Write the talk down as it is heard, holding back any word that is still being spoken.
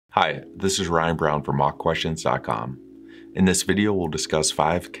Hi, this is Ryan Brown from mockquestions.com. In this video, we'll discuss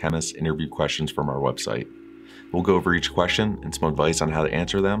 5 chemist interview questions from our website. We'll go over each question and some advice on how to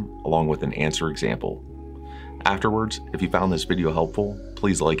answer them, along with an answer example. Afterwards, if you found this video helpful,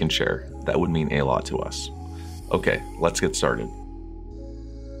 please like and share. That would mean a lot to us. Okay, let's get started.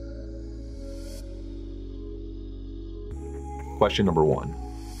 Question number 1.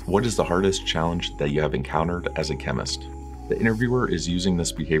 What is the hardest challenge that you have encountered as a chemist? The interviewer is using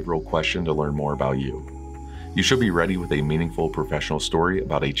this behavioral question to learn more about you. You should be ready with a meaningful professional story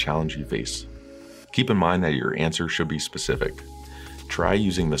about a challenge you face. Keep in mind that your answer should be specific. Try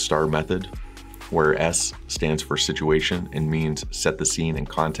using the STAR method, where S stands for situation and means set the scene and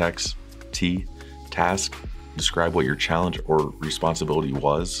context. T, task, describe what your challenge or responsibility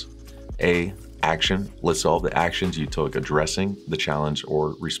was. A, action, list all the actions you took addressing the challenge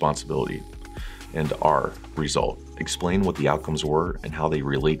or responsibility. And R, result, explain what the outcomes were and how they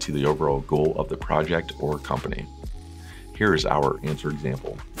relate to the overall goal of the project or company. Here is our answer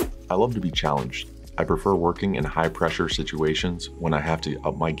example. I love to be challenged. I prefer working in high-pressure situations when I have to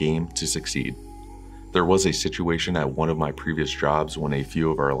up my game to succeed. There was a situation at one of my previous jobs when a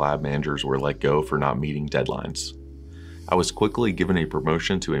few of our lab managers were let go for not meeting deadlines. I was quickly given a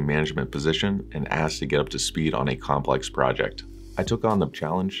promotion to a management position and asked to get up to speed on a complex project. I took on the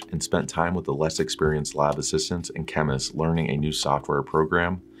challenge and spent time with the less experienced lab assistants and chemists learning a new software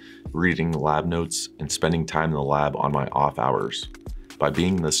program, reading lab notes, and spending time in the lab on my off hours. By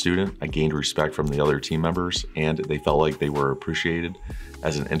being the student, I gained respect from the other team members, and they felt like they were appreciated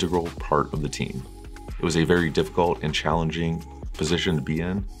as an integral part of the team. It was a very difficult and challenging position to be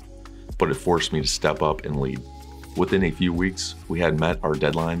in, but it forced me to step up and lead. Within a few weeks, we had met our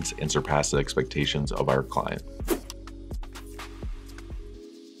deadlines and surpassed the expectations of our client.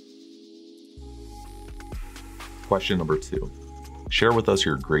 Question number 2. Share with us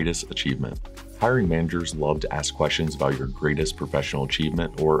your greatest achievement. Hiring managers love to ask questions about your greatest professional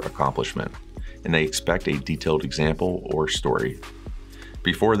achievement or accomplishment, and they expect a detailed example or story.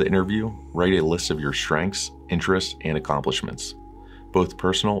 Before the interview, write a list of your strengths, interests, and accomplishments, both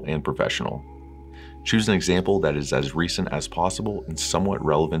personal and professional. Choose an example that is as recent as possible and somewhat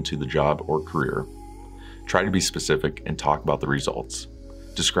relevant to the job or career. Try to be specific and talk about the results.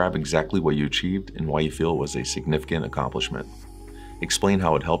 Describe exactly what you achieved and why you feel it was a significant accomplishment. Explain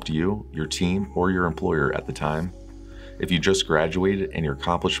how it helped you, your team, or your employer at the time. If you just graduated and your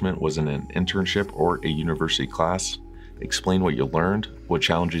accomplishment was in an internship or a university class, explain what you learned, what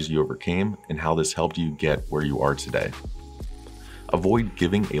challenges you overcame, and how this helped you get where you are today. Avoid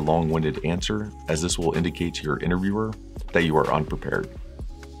giving a long-winded answer, as this will indicate to your interviewer that you are unprepared.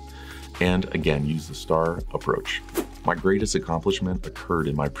 And again, use the STAR approach. My greatest accomplishment occurred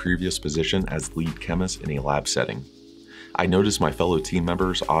in my previous position as lead chemist in a lab setting. I noticed my fellow team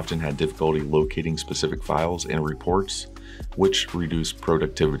members often had difficulty locating specific files and reports, which reduced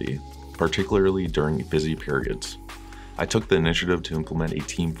productivity, particularly during busy periods. I took the initiative to implement a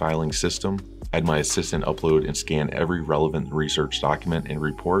team filing system. I had my assistant upload and scan every relevant research document and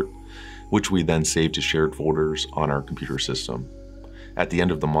report, which we then saved to shared folders on our computer system. At the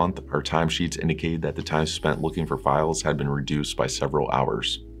end of the month, our timesheets indicated that the time spent looking for files had been reduced by several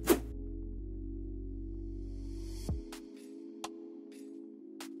hours.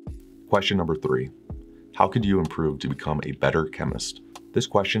 Question number 3. How could you improve to become a better chemist? This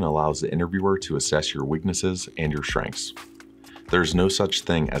question allows the interviewer to assess your weaknesses and your strengths. There is no such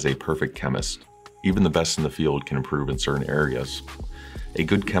thing as a perfect chemist. Even the best in the field can improve in certain areas. A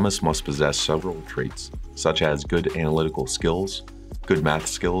good chemist must possess several traits, such as good analytical skills, good math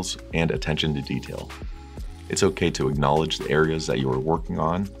skills, and attention to detail. It's okay to acknowledge the areas that you are working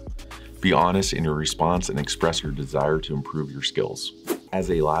on. Be honest in your response and express your desire to improve your skills. As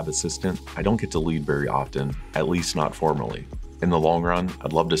a lab assistant, I don't get to lead very often, at least not formally. In the long run,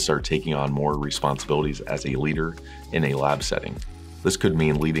 I'd love to start taking on more responsibilities as a leader in a lab setting. This could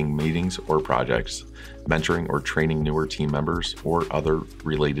mean leading meetings or projects, mentoring or training newer team members, or other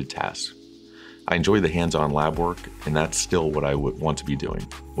related tasks. I enjoy the hands-on lab work, and that's still what I would want to be doing,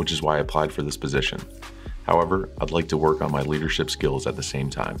 which is why I applied for this position. However, I'd like to work on my leadership skills at the same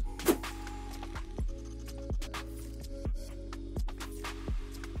time.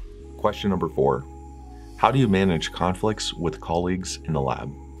 Question number 4. How do you manage conflicts with colleagues in the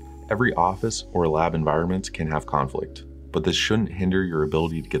lab? Every office or lab environment can have conflict, but this shouldn't hinder your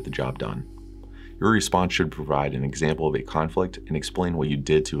ability to get the job done. Your response should provide an example of a conflict and explain what you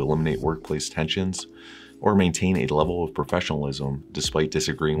did to eliminate workplace tensions or maintain a level of professionalism despite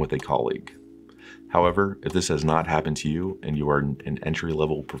disagreeing with a colleague. However, if this has not happened to you and you are an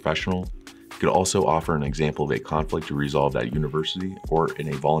entry-level professional, could also offer an example of a conflict you resolved at university or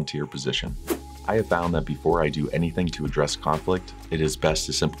in a volunteer position. I have found that before I do anything to address conflict, it is best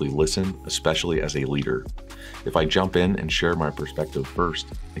to simply listen, especially as a leader. If I jump in and share my perspective first,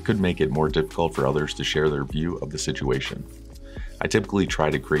 it could make it more difficult for others to share their view of the situation. I typically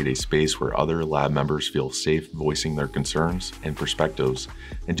try to create a space where other lab members feel safe voicing their concerns and perspectives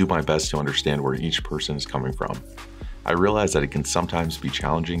and do my best to understand where each person is coming from. I realize that it can sometimes be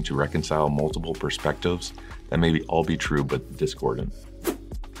challenging to reconcile multiple perspectives that may all be true but discordant.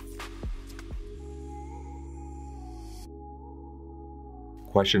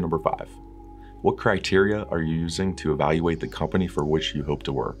 Question number 5. What criteria are you using to evaluate the company for which you hope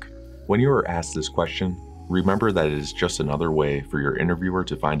to work? When you are asked this question, remember that it is just another way for your interviewer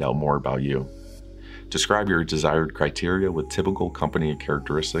to find out more about you. Describe your desired criteria with typical company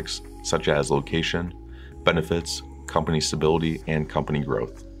characteristics such as location, benefits, company stability, and company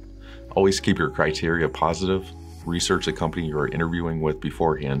growth. Always keep your criteria positive. Research the company you are interviewing with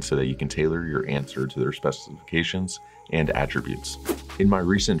beforehand so that you can tailor your answer to their specifications and attributes. In my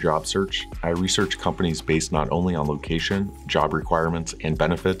recent job search, I researched companies based not only on location, job requirements, and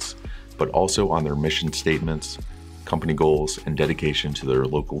benefits, but also on their mission statements, company goals, and dedication to their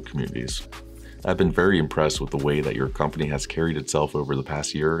local communities. I've been very impressed with the way that your company has carried itself over the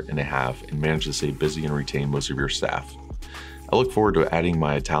past year and a half and managed to stay busy and retain most of your staff. I look forward to adding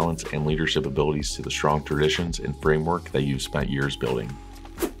my talents and leadership abilities to the strong traditions and framework that you've spent years building.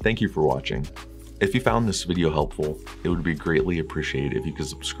 Thank you for watching. If you found this video helpful, it would be greatly appreciated if you could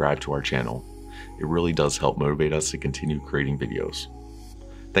subscribe to our channel. It really does help motivate us to continue creating videos.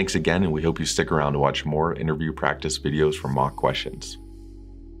 Thanks again, and we hope you stick around to watch more interview practice videos from Mock Questions.